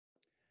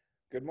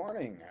Good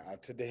morning.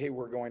 Today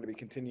we're going to be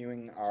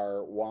continuing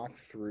our walk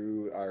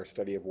through our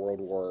study of World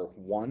War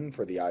I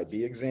for the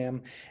IB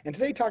exam, and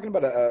today talking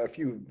about a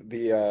few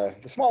the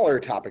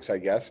smaller topics, I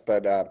guess,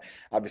 but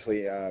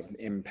obviously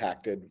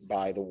impacted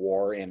by the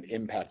war and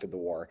impacted the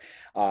war.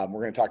 We're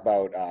going to talk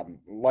about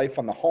life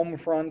on the home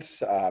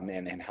fronts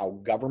and how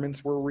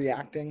governments were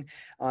reacting,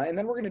 and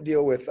then we're going to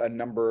deal with a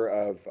number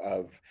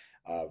of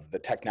the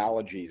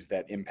technologies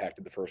that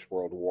impacted the First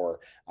World War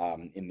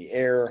in the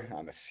air,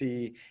 on the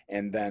sea,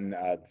 and then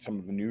some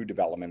of the new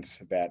developments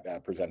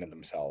that presented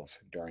themselves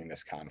during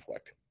this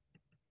conflict.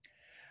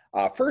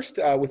 First,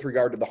 with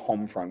regard to the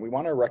home front, we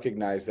want to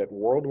recognize that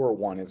World War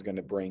I is going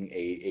to bring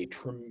a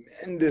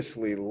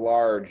tremendously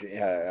large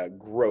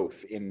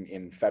growth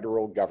in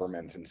federal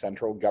governments and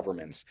central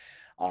governments,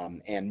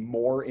 and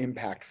more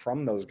impact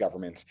from those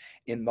governments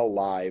in the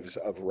lives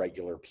of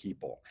regular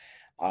people.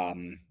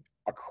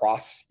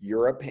 Across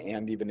Europe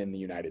and even in the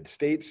United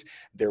States,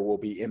 there will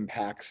be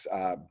impacts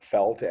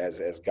felt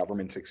as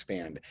governments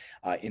expand.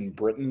 In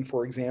Britain,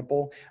 for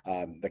example,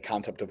 the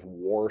concept of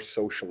war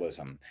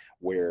socialism,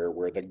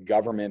 where the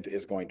government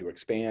is going to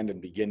expand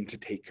and begin to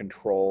take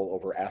control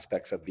over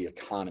aspects of the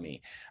economy,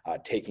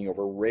 taking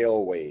over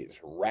railways,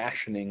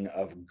 rationing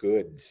of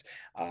goods,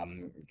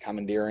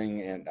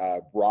 commandeering and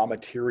raw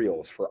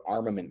materials for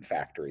armament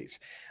factories,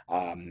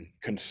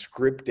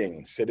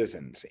 conscripting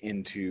citizens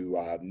into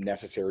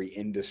necessary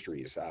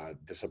industries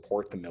to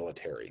support the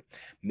military,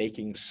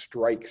 making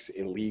strikes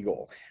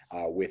illegal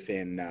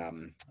within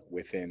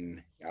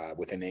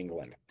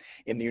England.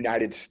 In the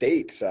United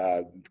States,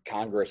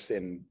 Congress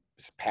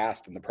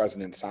passed and the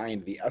president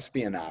signed the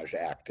Espionage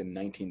Act in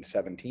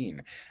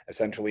 1917,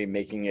 essentially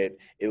making it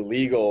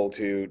illegal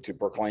to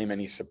proclaim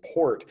any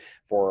support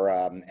for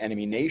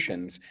enemy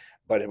nations,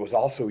 but it was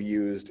also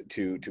used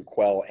to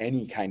quell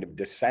any kind of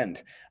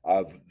dissent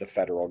of the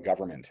federal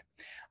government.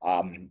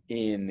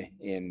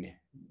 In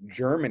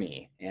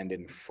Germany and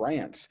in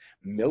France,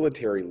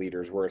 military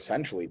leaders were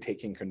essentially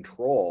taking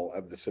control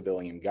of the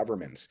civilian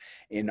governments.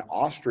 In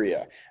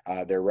Austria,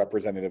 their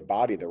representative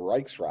body, the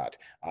Reichsrat,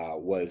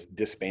 was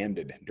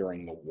disbanded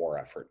during the war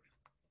effort.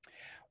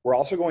 We're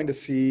also going to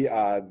see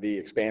the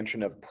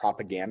expansion of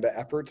propaganda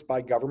efforts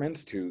by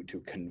governments to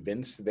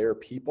convince their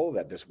people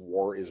that this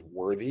war is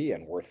worthy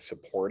and worth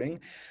supporting.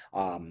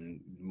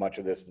 Much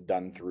of this is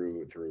done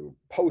through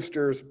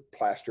posters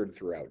plastered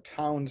throughout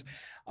towns.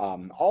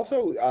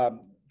 Also,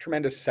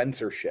 tremendous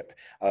censorship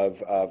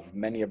of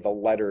many of the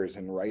letters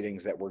and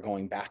writings that were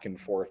going back and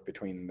forth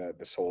between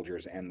the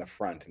soldiers and the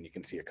front. And you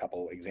can see a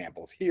couple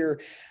examples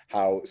here,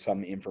 how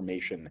some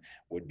information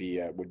would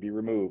be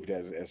removed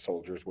as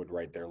soldiers would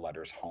write their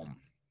letters home.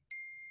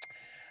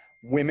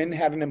 Women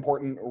had an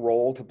important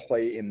role to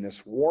play in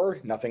this war.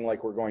 Nothing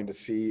like we're going to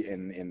see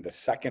in the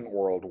Second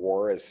World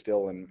War, as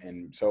still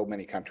in so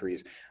many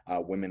countries,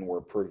 women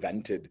were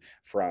prevented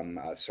from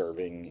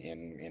serving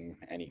in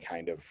any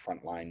kind of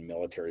frontline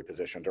military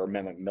positions or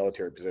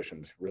military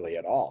positions really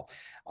at all.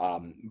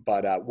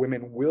 But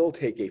women will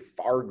take a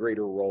far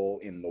greater role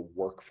in the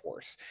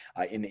workforce.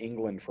 In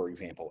England, for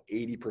example,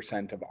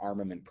 80% of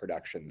armament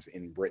productions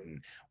in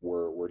Britain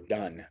were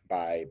done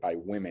by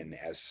women,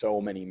 as so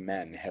many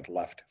men had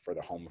left for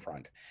the home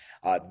front.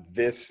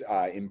 This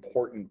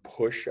important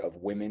push of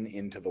women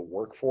into the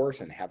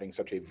workforce and having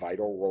such a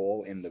vital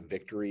role in the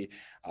victory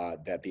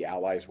that the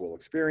Allies will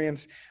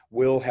experience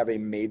will have a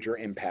major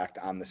impact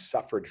on the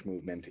suffrage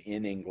movement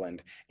in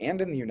England and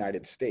in the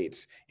United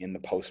States in the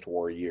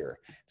post-war year.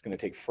 It's going to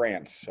take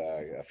France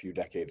a few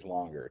decades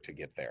longer to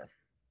get there.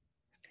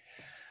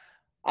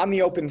 On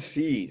the open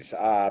seas,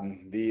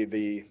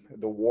 the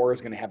war is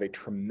going to have a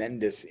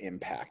tremendous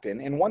impact.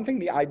 And one thing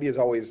the IB is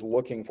always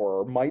looking for,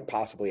 or might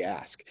possibly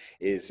ask,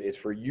 is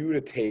for you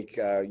to take,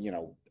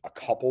 a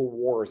couple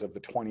wars of the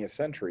 20th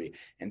century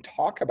and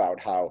talk about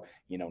how,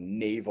 the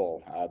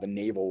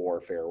naval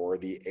warfare or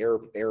the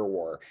air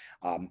war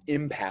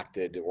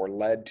impacted or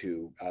led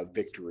to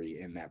victory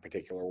in that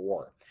particular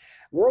war.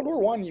 World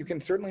War I, you can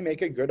certainly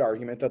make a good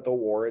argument that the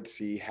war at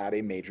sea had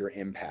a major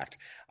impact.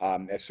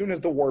 As soon as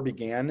the war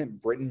began,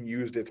 Britain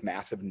used its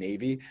massive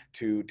navy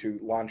to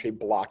launch a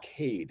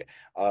blockade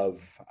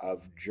of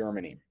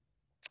Germany.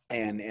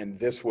 And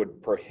this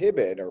would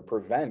prohibit or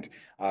prevent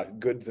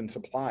goods and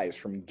supplies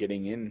from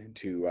getting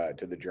into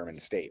to the German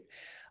state.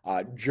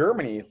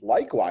 Germany,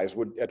 likewise,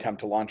 would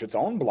attempt to launch its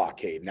own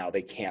blockade. Now,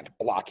 they can't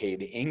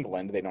blockade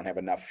England. They don't have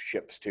enough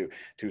ships to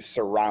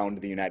surround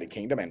the United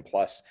Kingdom, and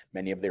plus,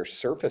 many of their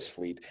surface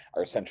fleet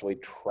are essentially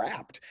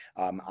trapped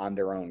on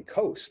their own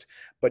coast.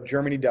 But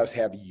Germany does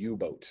have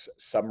U-boats,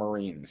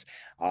 submarines,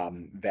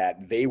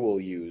 that they will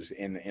use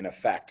in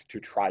effect to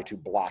try to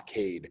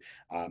blockade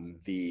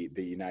the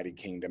United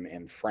Kingdom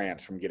and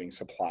France from getting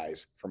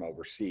supplies from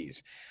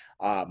overseas.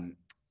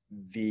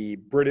 The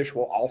British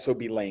will also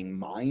be laying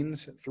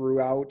mines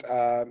throughout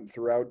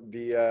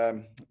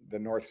the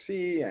North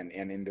Sea and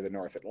into the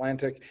North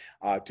Atlantic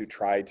to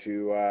try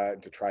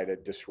to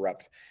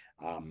disrupt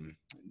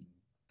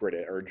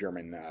British or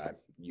German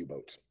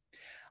U-boats.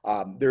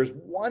 There's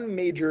one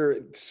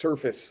major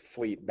surface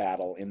fleet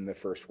battle in the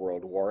First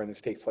World War, and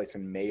this takes place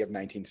in May of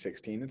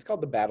 1916. It's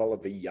called the Battle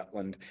of the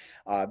Jutland.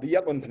 The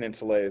Jutland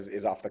Peninsula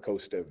is off the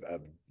coast of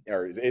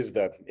or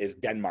is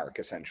Denmark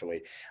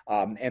essentially,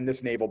 and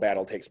this naval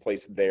battle takes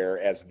place there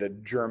as the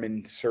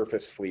German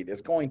surface fleet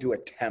is going to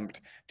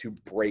attempt to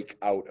break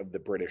out of the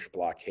British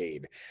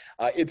blockade.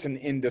 It's an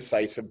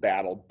indecisive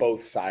battle.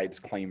 Both sides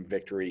claim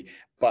victory,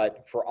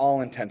 but for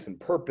all intents and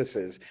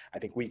purposes, I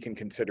think we can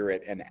consider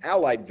it an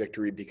Allied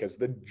victory because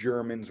the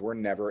Germans were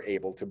never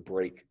able to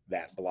break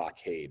that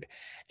blockade.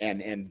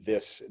 And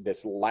this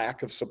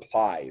lack of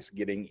supplies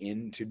getting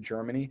into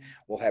Germany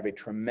will have a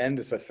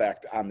tremendous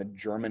effect on the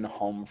German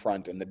home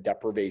front and the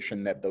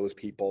deprivation that those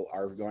people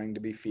are going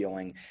to be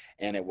feeling.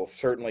 And it will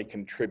certainly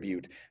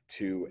contribute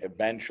to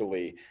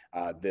eventually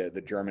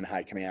the German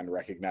high command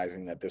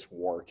recognizing that this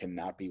war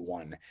cannot be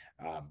won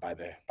by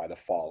the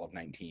fall of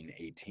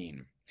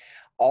 1918.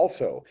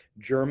 Also,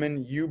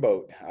 German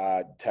U-boat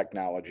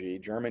technology,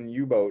 German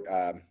U-boat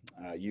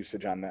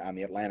usage on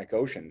the Atlantic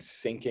Ocean,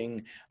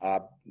 sinking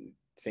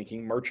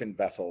merchant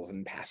vessels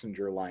and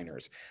passenger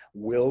liners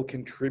will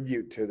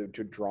contribute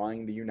to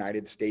drawing the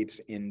United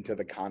States into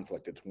the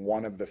conflict. It's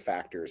one of the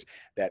factors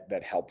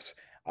that helps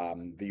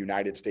the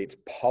United States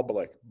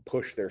public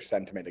push their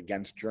sentiment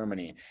against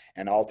Germany.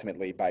 And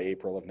ultimately, by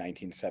April of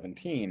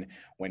 1917,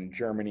 when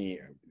Germany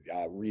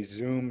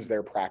resumes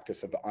their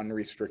practice of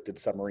unrestricted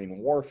submarine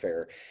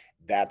warfare,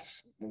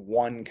 that's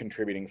one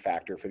contributing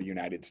factor for the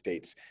United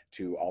States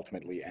to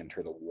ultimately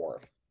enter the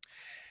war.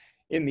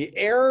 In the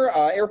air,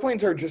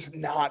 airplanes are just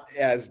not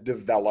as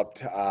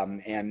developed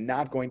and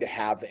not going to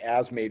have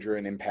as major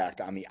an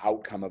impact on the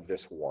outcome of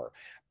this war.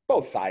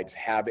 Both sides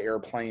have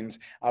airplanes.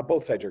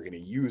 Both sides are going to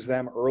use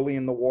them early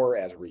in the war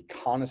as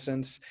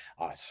reconnaissance,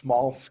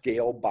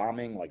 small-scale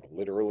bombing, like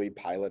literally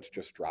pilots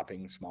just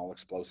dropping small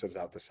explosives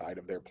out the side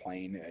of their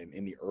plane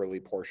in the early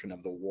portion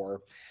of the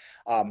war.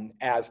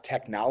 As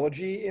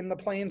technology in the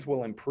planes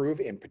will improve,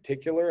 in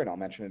particular, and I'll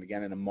mention it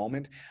again in a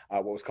moment,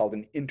 what was called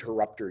an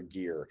interrupter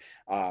gear,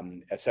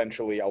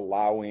 essentially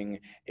allowing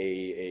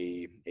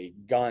a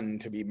gun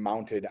to be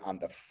mounted on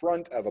the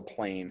front of a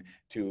plane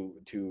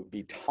to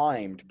be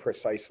timed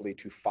precisely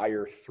to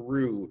fire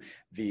through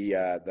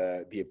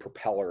the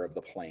propeller of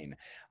the plane,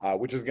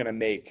 which is going to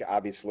make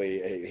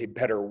obviously a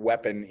better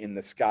weapon in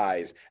the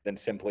skies than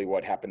simply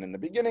what happened in the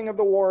beginning of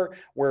the war,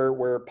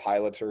 where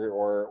pilots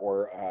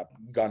or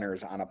gunners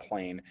on a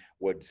plane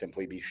would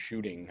simply be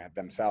shooting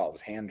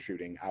themselves, hand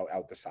shooting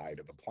out the side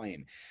of the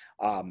plane.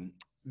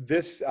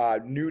 This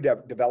new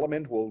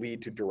development will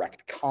lead to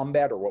direct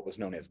combat, or what was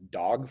known as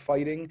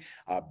dogfighting,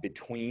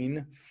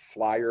 between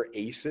flyer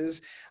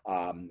aces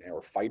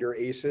or fighter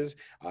aces.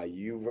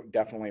 You've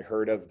definitely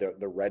heard of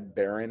the Red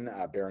Baron,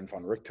 Baron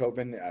von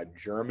Richthofen,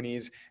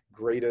 Germany's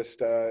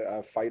greatest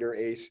fighter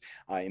ace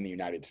in the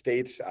United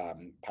States.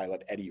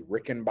 Pilot Eddie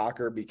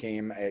Rickenbacker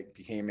became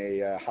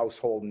a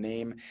household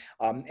name.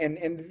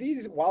 And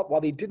these,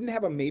 while they didn't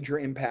have a major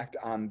impact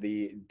on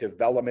the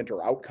development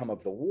or outcome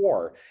of the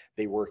war,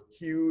 they were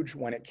huge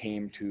when it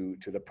came to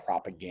the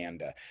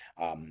propaganda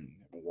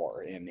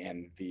war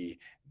and the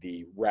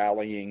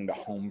rallying the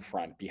home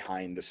front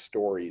behind the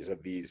stories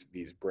of these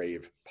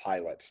brave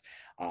pilots.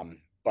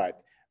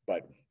 But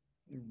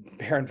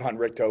Baron von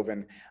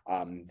Richthofen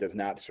does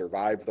not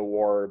survive the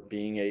war.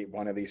 Being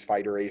one of these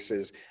fighter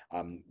aces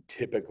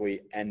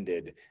typically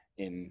ended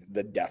in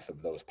the death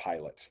of those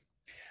pilots.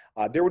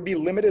 There would be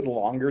limited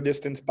longer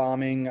distance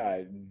bombing.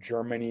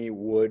 Germany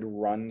would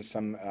run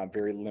some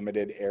very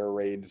limited air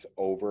raids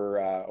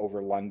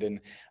over London,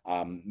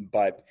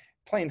 but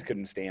planes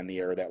couldn't stay in the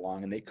air that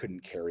long and they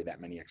couldn't carry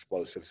that many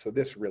explosives. So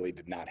this really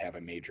did not have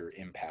a major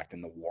impact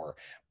in the war,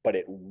 but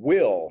it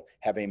will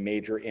have a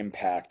major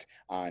impact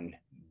on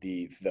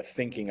the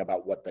thinking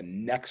about what the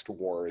next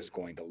war is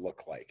going to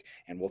look like.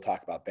 And we'll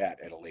talk about that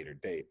at a later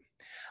date.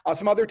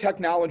 Some other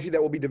technology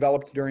that will be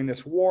developed during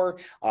this war.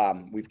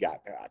 We've got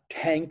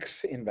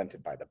tanks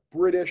invented by the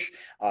British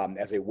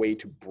as a way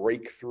to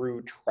break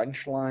through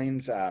trench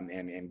lines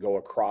and go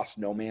across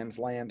no man's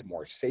land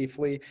more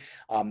safely.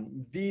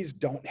 These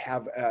don't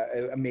have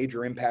a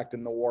major impact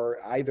in the war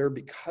either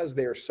because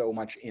they're so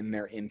much in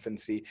their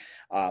infancy.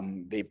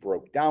 They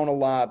broke down a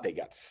lot. They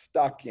got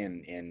stuck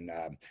in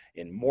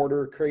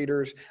mortar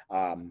craters,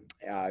 and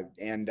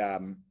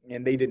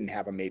they didn't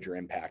have a major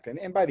impact.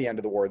 And by the end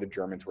of the war, the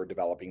Germans were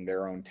developing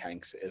their own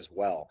tanks as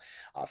well.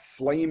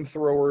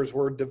 Flamethrowers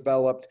were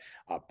developed.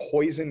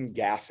 Poison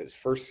gases,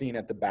 first seen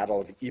at the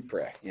Battle of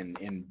Ypres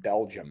in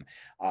Belgium.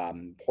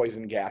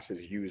 Poison gas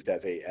is used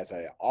as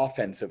an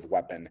offensive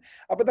weapon,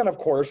 but then of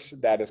course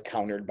that is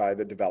countered by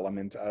the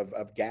development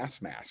of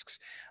gas masks.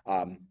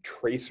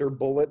 Tracer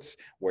bullets,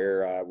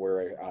 where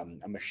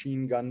a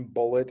machine gun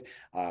bullet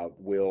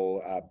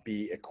will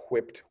be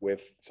equipped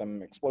with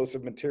some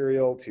explosive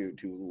material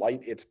to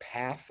light its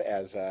path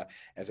as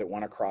it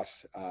went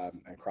across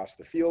across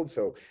the field,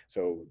 so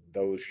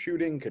those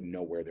shooting could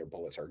know where their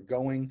bullets are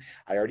going.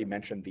 I already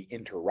mentioned the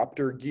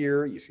interrupter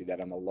gear. You see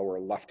that on the lower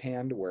left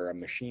hand, where a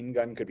machine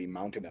gun could be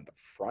mounted at the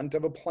front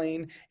of a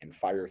plane and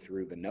fire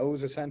through the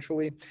nose,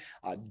 essentially.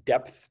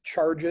 Depth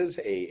charges,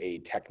 a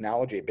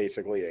technology,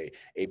 basically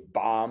a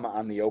bomb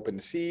on the open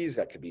seas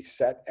that could be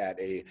set at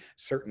a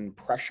certain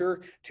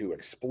pressure to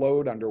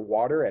explode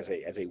underwater as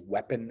a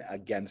weapon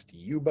against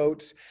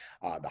U-boats.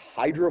 The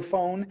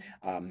hydrophone,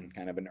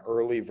 kind of an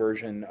early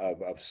version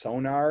of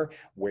sonar,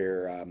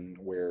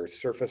 where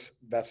surface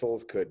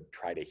vessels could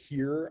try to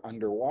hear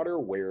underwater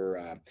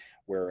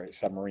where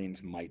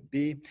submarines might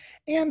be,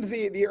 and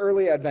the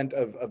early advent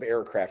of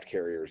aircraft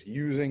carriers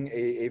using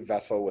a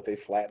vessel with a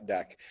flat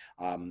deck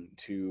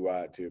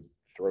to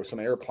throw some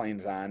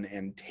airplanes on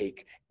and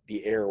take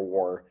the air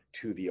war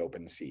to the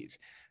open seas.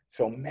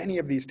 So many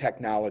of these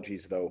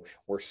technologies, though,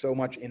 were so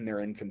much in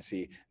their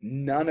infancy,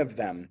 none of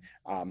them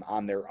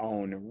on their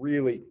own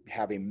really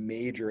have a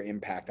major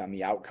impact on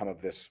the outcome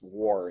of this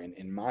war,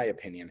 in my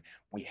opinion.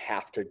 We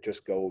have to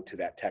just go to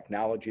that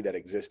technology that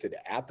existed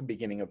at the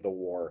beginning of the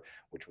war,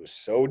 which was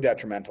so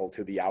detrimental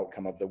to the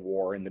outcome of the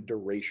war and the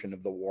duration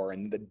of the war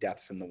and the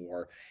deaths in the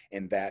war,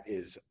 and that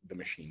is the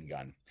machine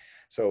gun.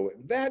 So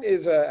that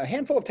is a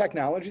handful of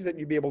technologies that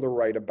you'd be able to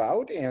write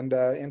about, and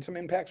some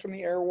impacts from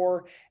the air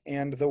war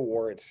and the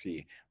war at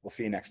sea. We'll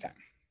see you next time.